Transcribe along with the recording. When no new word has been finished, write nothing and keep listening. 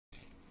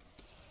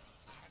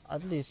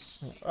At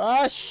least.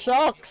 Ah,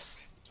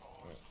 shucks!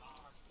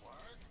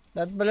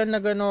 Dapat pala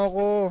nagano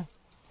ako.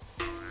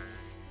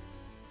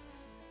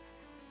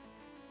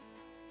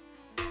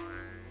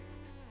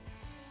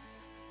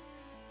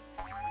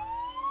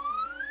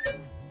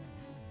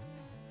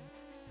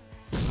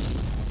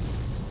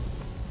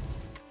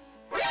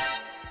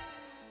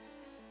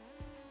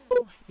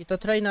 Ito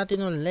try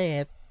natin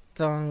ulit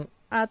ang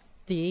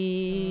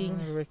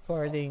ating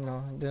recording,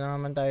 no? Doon na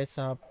naman tayo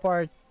sa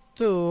part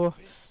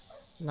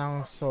 2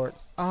 ng sort.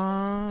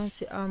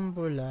 Si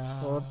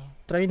Ambula. So,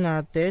 try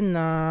natin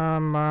na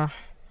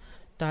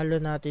matalo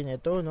natin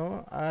ito,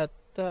 no? At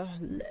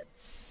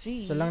let's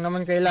see. So lang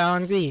naman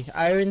kailangan ko eh.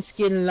 Iron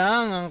skin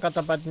lang ang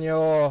katapat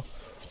nyo.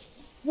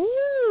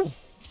 Woo!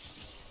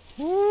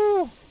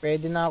 Woo!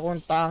 Pwede na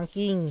akong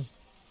tanking.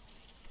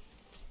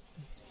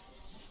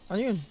 Ano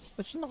yun?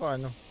 Ba't siya naka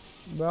ano?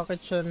 Bakit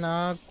siya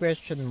na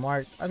question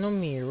mark? Ano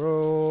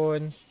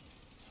meron?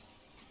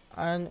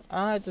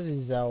 Ito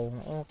si Zhao.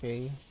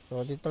 Okay.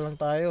 So, dito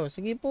lang tayo.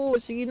 Sige po,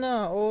 sige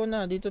na. Oo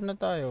na, dito na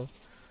tayo.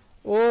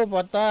 Oh,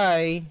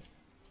 patay.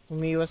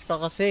 Umiwas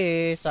ka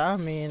kasi sa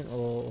amin.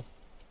 Oh.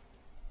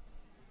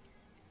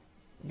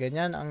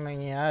 Ganyan ang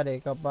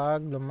nangyayari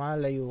kapag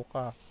lumalayo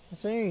ka.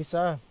 Nasaan yung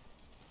isa?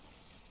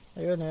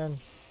 Ayun, ayun.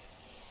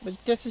 Ba't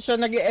kasi siya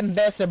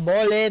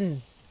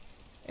nag-invisible-in?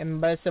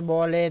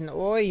 Invisible-in.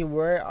 Uy,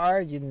 where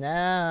are you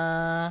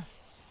na?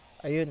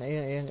 Ayun.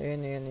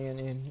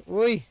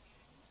 Uy!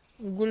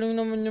 Ang guling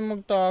naman yung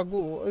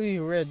magtago.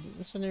 Uy, red.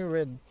 Saan yung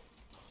red?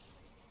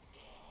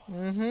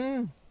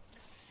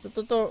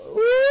 Totoo.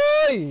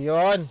 Uy!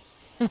 Yun!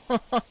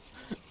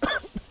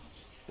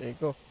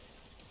 Teko.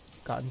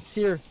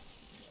 Cancer.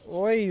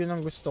 Uy, yun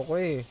ang gusto ko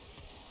eh.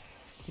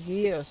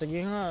 Sige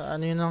nga.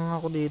 Ano yun lang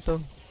ako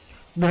dito?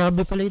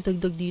 Grabe pala yung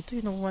dagdag dito.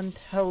 Yun ang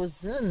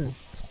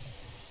 1,000.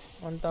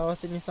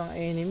 1,000 isang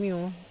enemy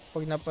oh.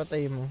 Pag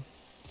napatay mo.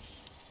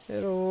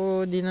 Pero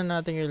di na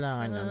natin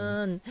kailangan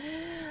yan.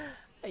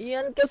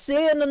 Ayan kasi,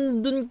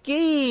 nandun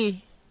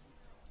kay.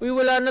 Uy,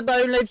 wala na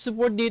tayong life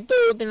support dito.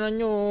 Tingnan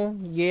nyo oh.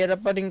 Gera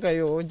pa rin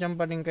kayo. Diyan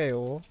pa rin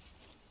kayo.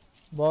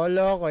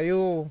 Bahala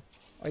kayo.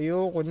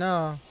 Ayoko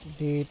na.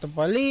 Dito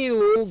pali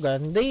oh.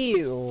 Gandi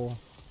oh.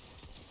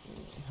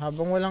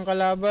 Habang walang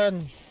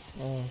kalaban.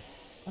 Oh.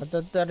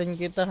 Atatarin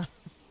kita.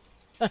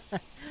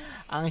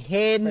 Ang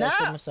hena.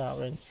 Pwede mo sa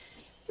akin.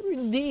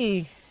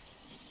 Hindi.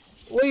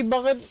 Uy,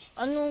 bakit?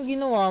 Anong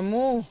ginawa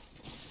mo?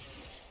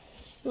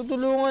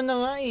 Tutulungan na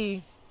nga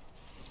eh.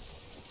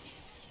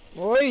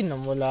 Uy,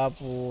 namula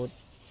po.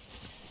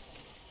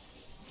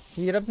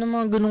 Hirap na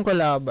mga ganung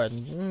kalaban.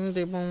 Yung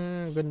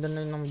tipong ganda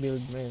na ng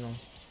build mo yun.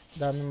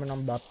 Dami mo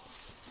ng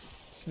buffs.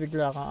 Tapos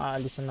bigla kang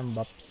aalisan ng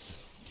buffs.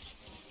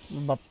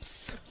 Mga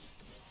buffs.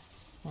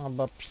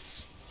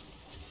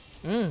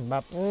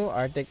 Buffs. Oh,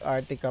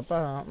 Arctic ka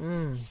pa.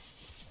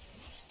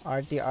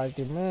 Arty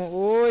mo.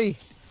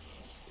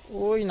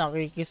 Uy,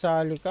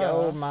 nakikisali ka.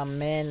 Oh,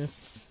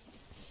 mamens.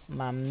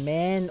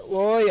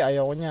 Uy,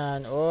 ayoko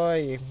nyan.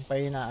 Uy,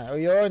 pahina. O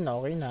yun,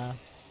 okay na.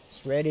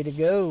 It's ready to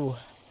go.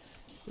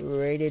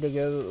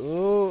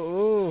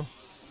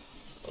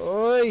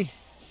 Uy.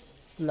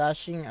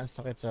 Slashing. Ang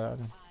sakit sa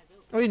ano.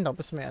 Uy,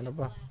 tapos may ano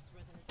pa.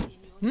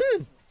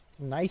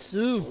 Nice.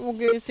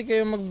 Okay, kasi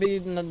kayo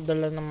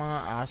nadala ng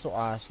mga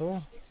aso-aso.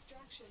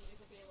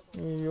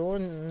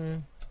 Yun.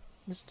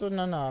 Gusto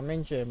na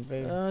namin,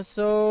 syempre.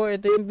 So,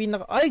 ito yung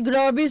pinaka... Ay,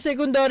 grabe!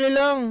 Secondary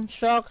lang!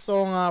 Shucks!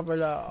 Oo nga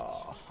pala.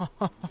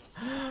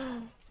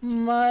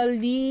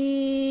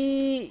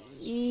 Mali!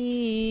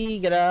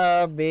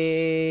 Grabe!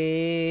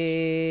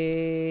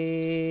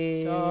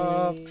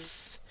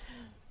 Shucks!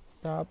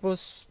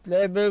 Tapos,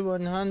 level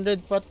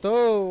 100 pa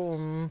to.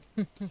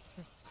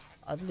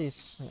 At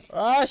least.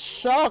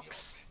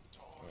 Shucks!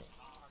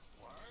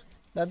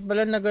 Dapat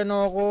pala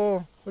nagano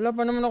ako. Wala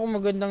pa naman ako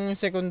magandang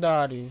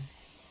secondary.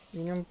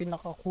 Yun yung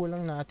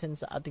pinakakulang natin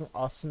sa ating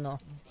Osno.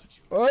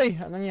 Uy!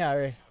 Anong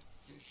nangyari?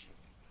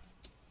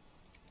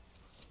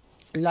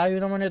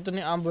 Layo naman ito ni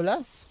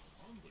Ambulas.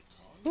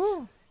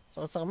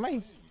 Sakit sa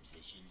kamay.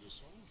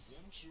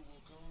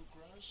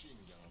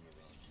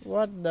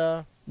 What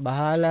the?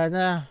 Bahala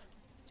na.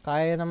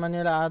 Kaya naman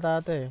nila ata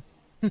ito eh.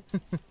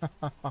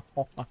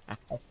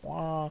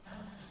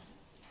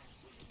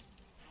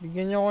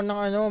 Bigyan niyo ako ng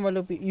ano,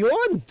 malupi.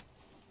 Yun!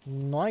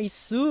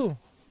 Nice!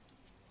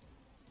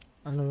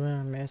 Ano ba?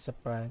 Mesa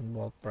Prime,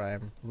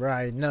 Warframe,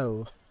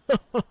 Rhino.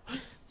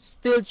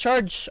 Still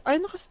charge. Ay,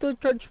 naka-still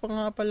charge pa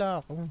nga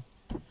pala ako.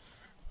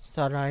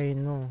 Sa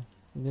Rhino.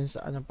 Dun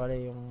sa ano pala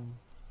yung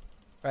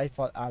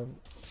rifle arm.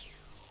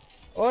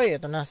 Oy,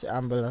 ito na si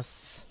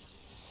Ambulance.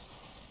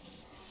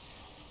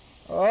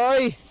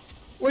 Oy!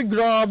 Uy,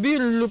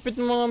 grabe.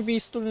 Lupit ng mga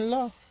pistol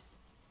nila.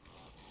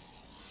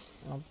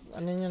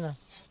 Ano yun na?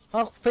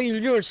 Hack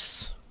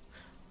failures.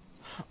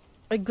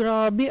 Ay,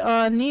 grabe,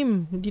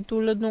 6. Hindi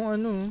tulad nung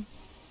ano.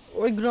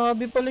 Uy,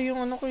 grabe pala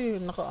yung ano ko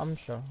yun. Naka-am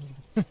siya.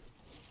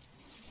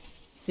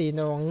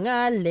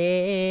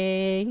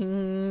 Sinungaling,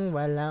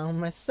 walang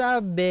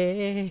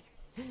masabi.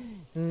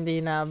 Hindi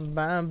na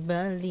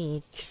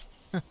babalik.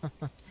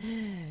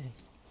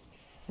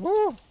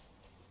 Woo!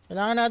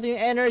 Kailangan natin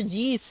yung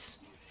energies.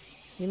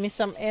 Give me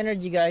some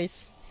energy,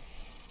 guys.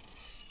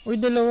 Uy,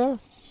 dalawa.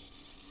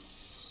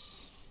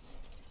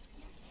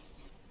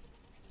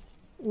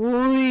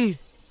 Uy!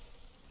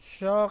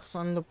 Shucks,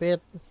 ang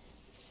lupit.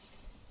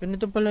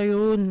 Ganito pala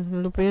yun.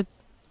 Ang lupit.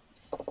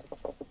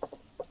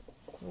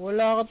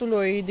 Wala ka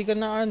tuloy. Di ka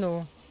na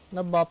ano,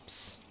 na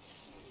bops.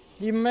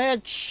 Di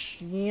match.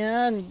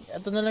 Yan.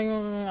 Ito na lang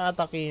yung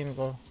atakihin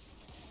ko.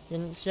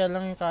 Yan, siya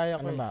lang yung kaya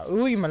ko. Ano ba?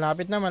 Uy,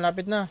 malapit na,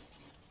 malapit na.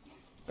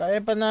 Kaya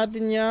pa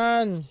natin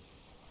yan.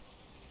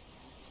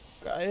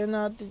 Kaya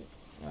natin.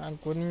 Yan,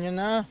 kunin nyo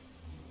na.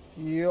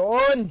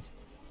 Yun.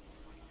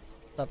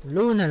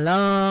 Tatlo na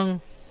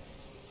lang.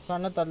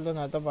 Sana tatlo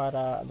na to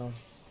para ano.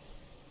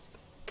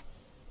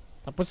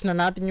 Tapos na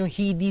natin yung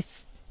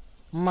Hades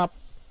map.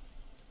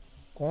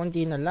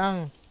 Konti na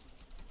lang.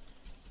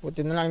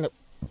 Buti na lang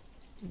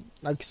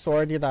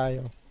nag-sorry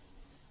tayo.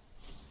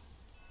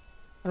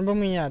 Ano ba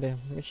mangyari?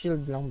 May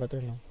shield lang ba ito,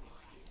 no?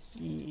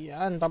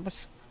 Yan,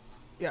 tapos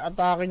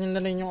i-atake nyo na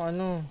rin yung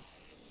ano.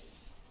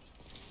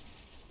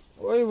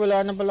 Uy,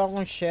 wala na pala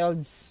akong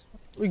shields.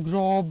 Uy,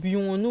 grabe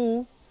yung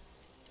ano.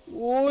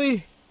 Uy,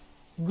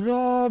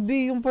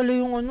 grabe yung pala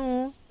yung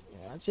ano.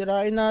 Yan,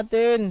 sirain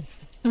natin.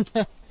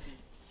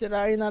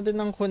 Sirain natin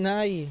ng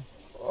kunay.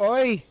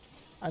 Uy,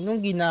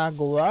 anong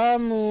ginagawa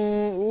mo?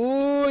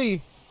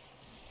 Uy,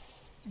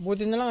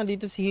 buti na lang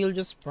dito si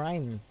Helios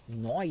Prime.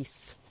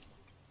 Nice.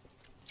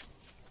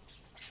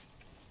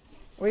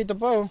 Uy, ito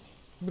pa oh.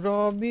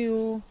 Grabe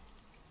oh.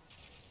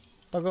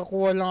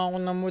 Tagakuha lang ako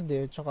ng mood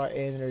eh. Tsaka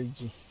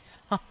energy.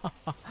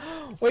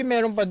 Uy,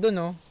 meron pa dun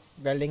oh.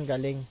 Galing,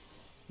 galing.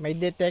 May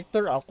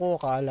detector ako.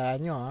 Kala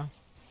nyo ah.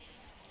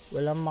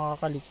 Walang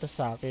makakaligtas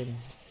sa akin.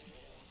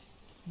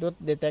 Dot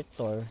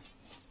detector.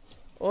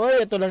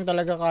 Uy, ito lang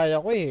talaga kaya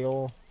ko eh.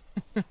 Oh.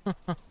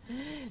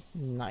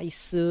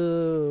 Nice.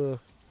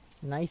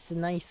 Nice,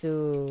 nice.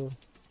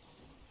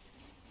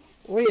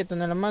 Uy, ito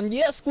na naman.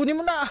 Yes, kunin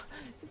mo na.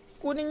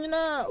 Kunin nyo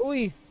na.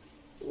 Uy.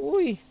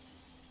 Uy.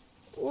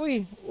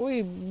 Uy.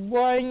 Uy.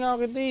 Buhay nga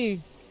kita eh.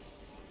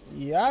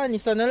 Yan,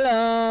 isa na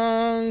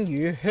lang.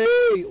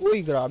 Yehey.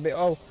 Uy, grabe.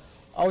 Oh.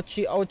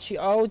 Ouchie, ouchie,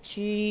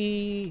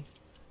 ouchie.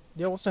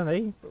 Di ako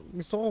sanay.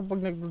 Gusto ko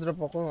pag nagdodrop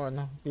ako,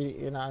 ano,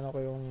 inaano ko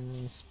yung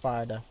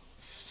espada.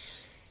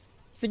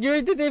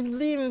 Security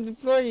flame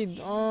deployed.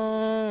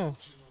 Oh.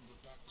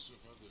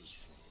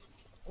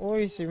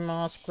 Uy, si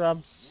mga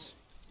scrubs.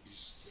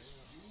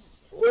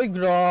 Uy,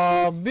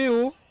 grabe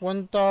oh.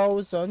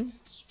 1,000.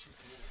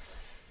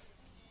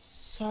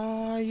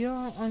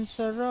 Sayang, ang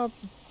sarap.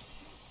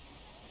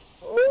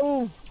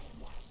 Oh.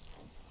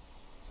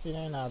 Sino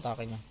yung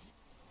naatake niya?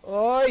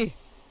 Uy.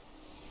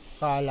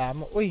 Kala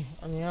mo. Uy,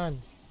 ano yan?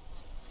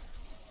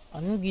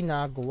 Anong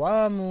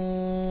ginagawa mo?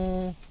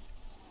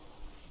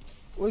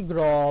 Uy,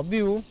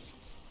 grabe oh.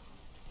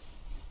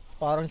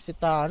 Parang si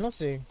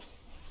Thanos eh.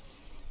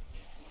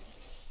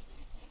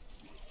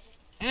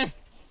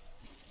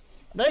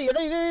 Aray,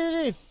 aray, aray,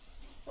 aray.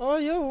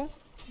 Ayaw oh.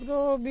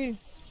 Grabe.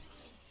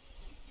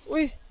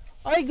 Uy.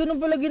 Ay, ganun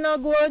pala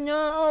ginagawa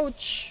niya.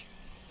 Ouch.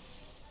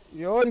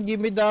 Yun,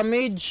 give me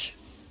damage.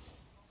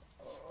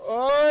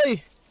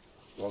 Ay.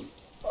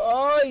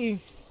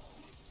 Ay.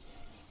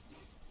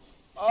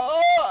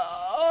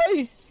 Ay.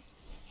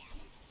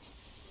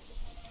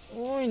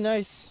 Uy,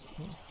 nice.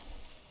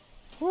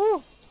 Woo.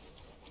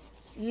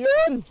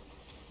 Yun.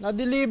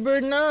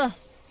 Na-deliver na.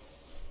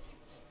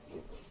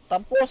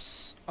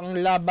 Tapos ang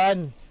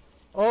laban.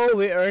 Oh,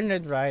 we earned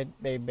it right,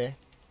 baby.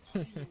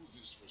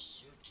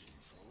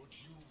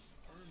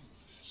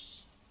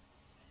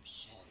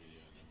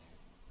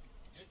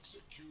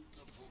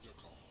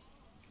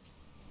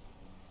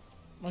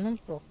 Anong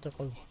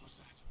protocol?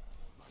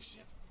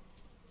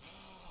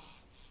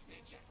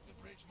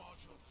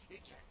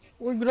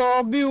 Uy,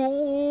 grabe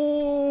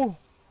oh.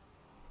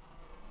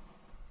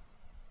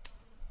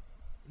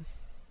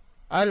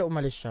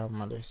 Umalis siya,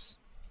 umalis.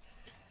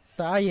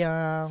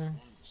 Sayang.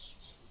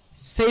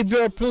 Save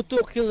your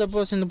Pluto, kill the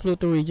boss in the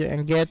Pluto region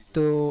and get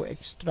to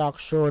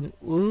extraction.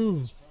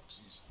 Ooh.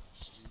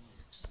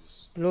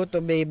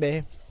 Pluto,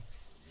 baby.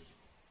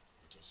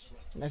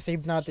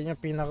 Na-save natin yung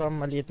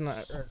pinakamaliit na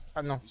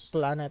ano,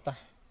 planeta.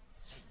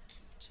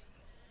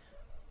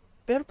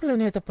 Pero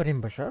planeta pa rin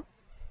ba siya?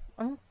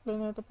 Ano?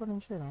 Planeta pa rin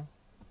siya, no?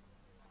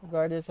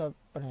 Guardian sa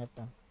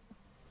planeta.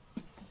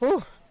 Oh,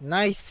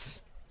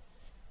 nice.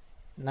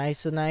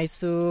 Nice,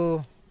 nice.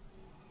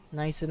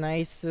 Nice,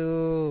 nice.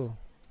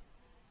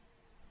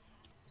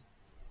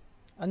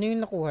 Ano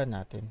yung nakuha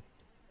natin?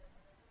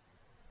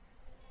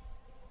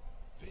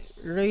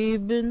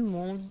 Raven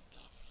mode.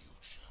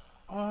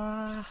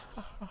 Ah.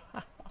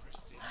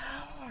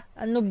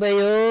 Ano ba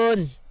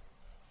yun?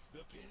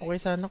 Okay,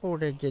 sana ko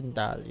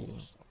legendary.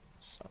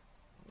 So,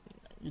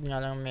 yun nga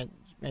lang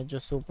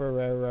medyo super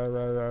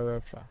rare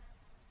siya.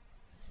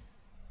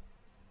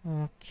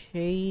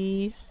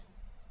 Okay.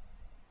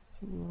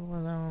 Siguro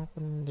wala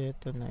akong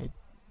detonite.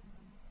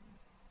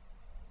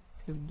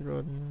 Field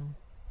drone.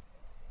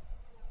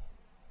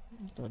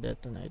 Ito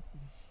detonite.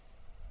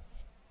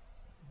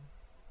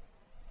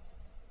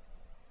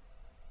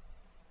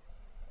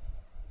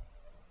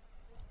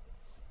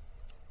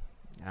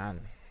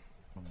 Yan.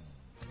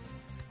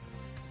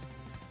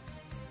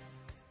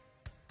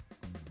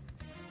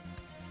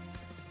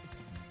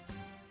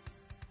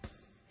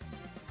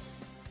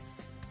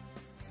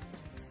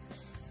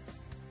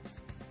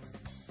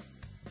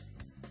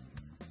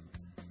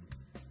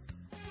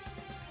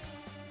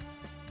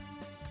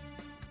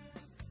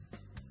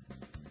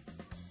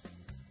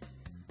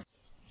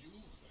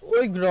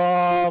 Uy,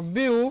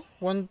 grabe oh.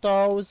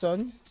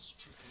 1,000.